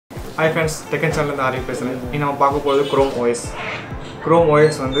Hi friends, Tekken channel இருந்து ஆரிஃப் பேசுறேன். இன்னைக்கு நாம பார்க்க போறது Chrome OS. Chrome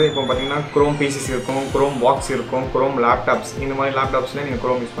OS வந்து இப்போ பாத்தீங்கன்னா Chrome PCs இருக்கும், Chrome Box இருக்கும், Chrome laptops. இந்த மாதிரி laptopsல நீங்க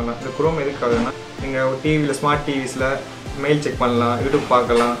Chrome யூஸ் பண்ணலாம். இந்த Chrome எதுக்காகனா நீங்க டிவில ஸ்மார்ட் டிவிஸ்ல மெயில் செக் பண்ணலாம், YouTube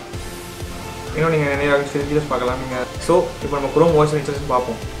பார்க்கலாம். இன்னும் நீங்க நிறைய வீடியோஸ் பார்க்கலாம் நீங்க. சோ இப்போ நம்ம Chrome OS இன்ஸ்டாலேஷன்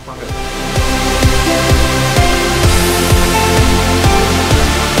பார்ப்போம். வாங்க.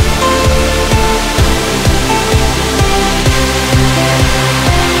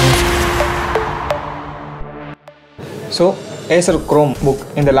 So, Acer Chromebook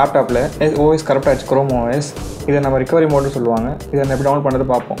in the laptop OS corrupt Chrome OS. This is recovery mode. This is download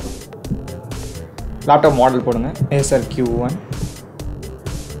laptop model Acer Q1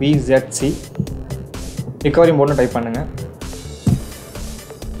 VZC recovery mode type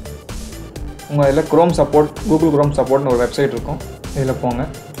Chrome support, Google Chrome support website this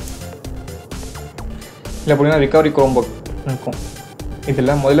recovery Chromebook. This is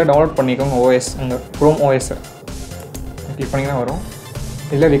download OS Chrome OS. Click பண்ணினா வரும்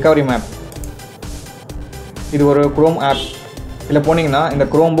இல்ல recovery map இது ஒரு Chrome app இல்ல போனீங்கன்னா இந்த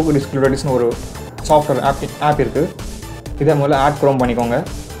Chromebook Discoveries னு ஒரு சாஃப்ட்வேர் app இருக்கு இத முதல்ல add Chrome பண்ணிக்கோங்க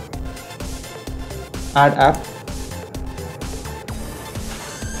add app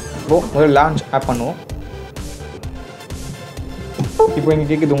முதல்ல launch app பண்ணுவோம் இப்போ இங்க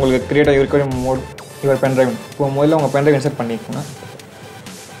கேக்குது உங்களுக்கு create a recovery mode your pen drive இப்போ முதல்ல உங்க pen drive insert பண்ணிக்கோங்க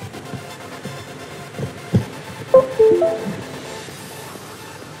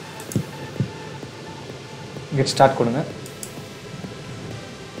get start கொடுங்க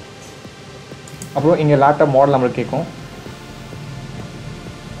அப்புறம் இங்க லேப்டாப் மாடல் நமக்கு கேக்கும்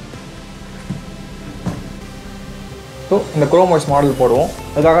சோ இந்த Chrome OS மாடல் போடுவோம்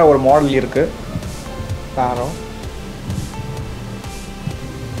அதுக்காக ஒரு மாடல் இருக்கு borrow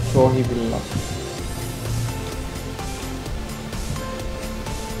so he will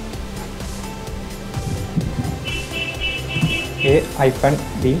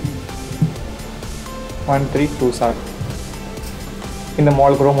A-D 1327 in the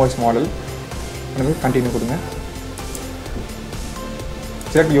model Chrome OS model and continue கொடுங்க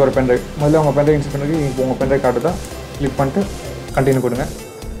select your pen drive முதல்ல உங்க pen drive இன்ஸ்டால் பண்ணி இப்போ உங்க pen drive காட்டுதா கிளிக் பண்ணிட்டு continue கொடுங்க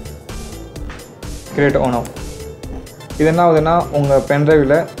create on now இது என்ன ஆகுதுன்னா உங்க pen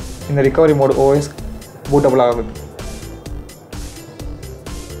driveல இந்த recovery mode OS bootable ஆகுது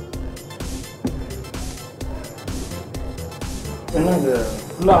என்ன இது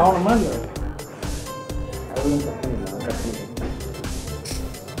ஃபுல்லா ஆவணுமா இல்ல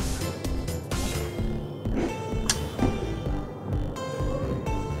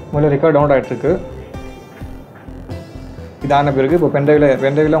முதல்ல ரெக்கார்ட் டவுன்லோட் ஆயிட்டு இருக்கு இதான பிறகு இப்போ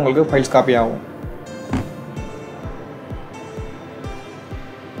பென்ட்ரைவ்ல உங்களுக்கு ஃபைல்ஸ் காப்பி ஆகும்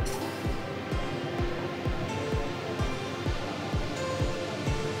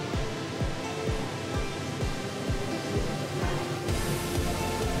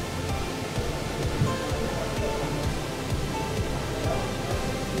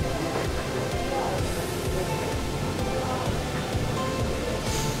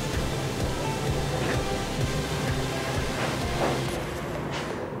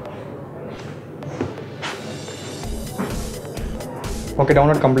ஓகே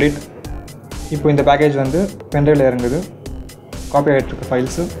டவுன்லோட் கம்ப்ளீட் இப்போ இந்த பேக்கேஜ் வந்து பென்ட்ரைவ்ல இறங்குது காப்பி ஆகிட்டு இருக்கு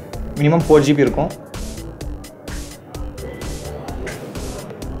ஃபைல்ஸ் மினிமம் 4 GB இருக்கும்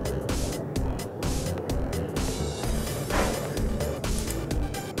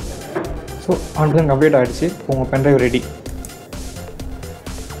ஸோ 100% கம்ப்ளீட் ஆகிடுச்சு இப்போ உங்கள் பென்ட்ரைவ் ரெடி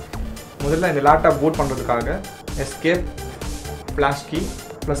முதல்ல இந்த லேப்டாப் பூட் பண்ணுறதுக்காக escape flash key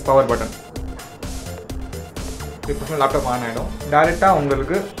plus power button இப்போ லேப்டாப் ஆன் ஆகிடும் டைரெக்டாக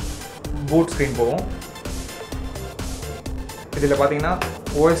உங்களுக்கு பூட் ஸ்க்ரீன் போகும் இதில் பார்த்தீங்கன்னா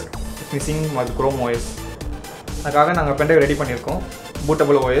ஓஎஸ் மிஸ்ஸிங் அது Chrome OS அதுக்காக நாங்கள் பென்ட்ரைவ் ரெடி பண்ணியிருக்கோம்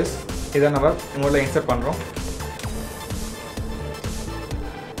பூட்டபிள் OS இதை நம்ம உங்களில் இன்சர்ட் பண்ணுறோம்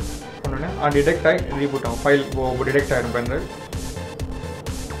ஒன்று டிடெக்ட் ஆகி ரீபூட் ஆகும் ஃபைல் டிடெக்ட் ஆகிடும் பென்ட்ரைவ்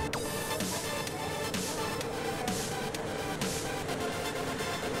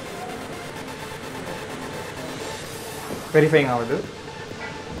வெரிஃபைங் ஆகுது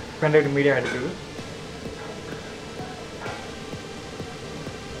பென்ட்ரைவ் மீடியா எடுக்குது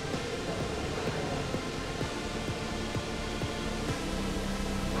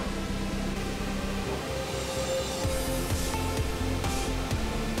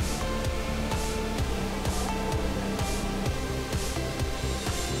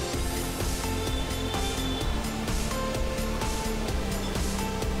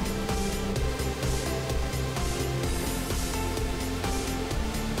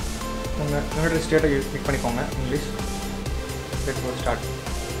உங்கள் யூனிட் ஸ்டேட்டை கிளிக் பண்ணிக்கோங்க English. Let's go start.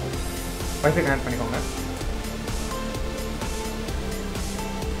 Wifi connect பண்ணிக்கோங்க.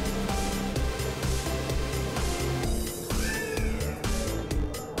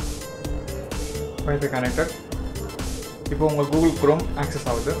 Wifi connected. இப்போ உங்கள் கூகுள் குரோம் ஆக்சஸ்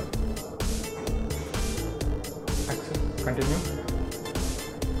ஆகுது. Access continue.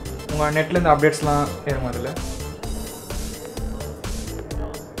 உங்கள் நெட்லேருந்து அப்டேட்ஸ்லாம் ஏறும் அதில்.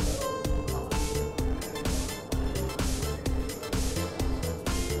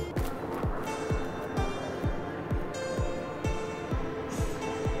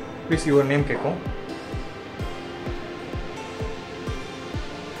 ப்ளீஸ் யுவர் நேம் கேட்கும்.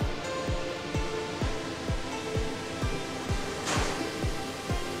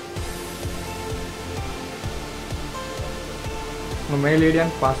 உங்கள் mail ID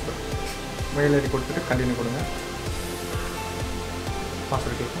and password. Mail ID கொடுத்துட்டு கண்டினியூ கொடுங்க.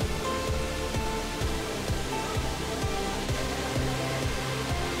 பாஸ்வேர்டு கேட்கும்.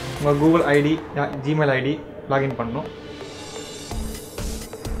 உங்கள் Google ID Gmail ID login பண்ணணும்.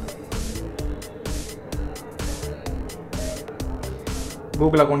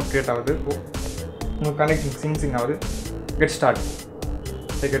 கூகுள் அக்கௌண்ட் க்ரியேட் ஆகுது. உங்கள் கனெக்டிங் சிங் ஆகுது. Get start.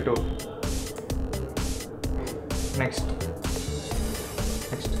 Take it to next.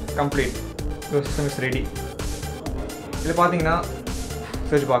 Complete. Your system is ready. இதில் பார்த்தீங்கன்னா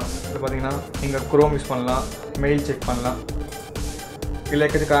சர்ச் பாக்ஸ். இதில் பார்த்தீங்கன்னா நீங்கள் குரோம் யூஸ் பண்ணலாம், மெயில் செக் பண்ணலாம், இல்லை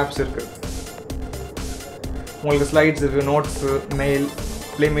எக்கச்சக்க ஆப்ஸ் இருக்குது. உங்களுக்கு ஸ்லைட்ஸ் இருக்குது, notes, mail,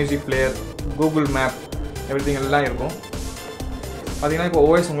 play music player, Google map, everything எல்லாம் இருக்கும். பார்த்தீங்கன்னா இப்போ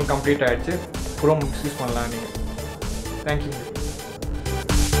ஓஎஸ் உங்களுக்கு கம்ப்ளீட் ஆகிடுச்சு. குரோம் யூஸ் பண்ணலாம் நீங்கள். தேங்க்யூ.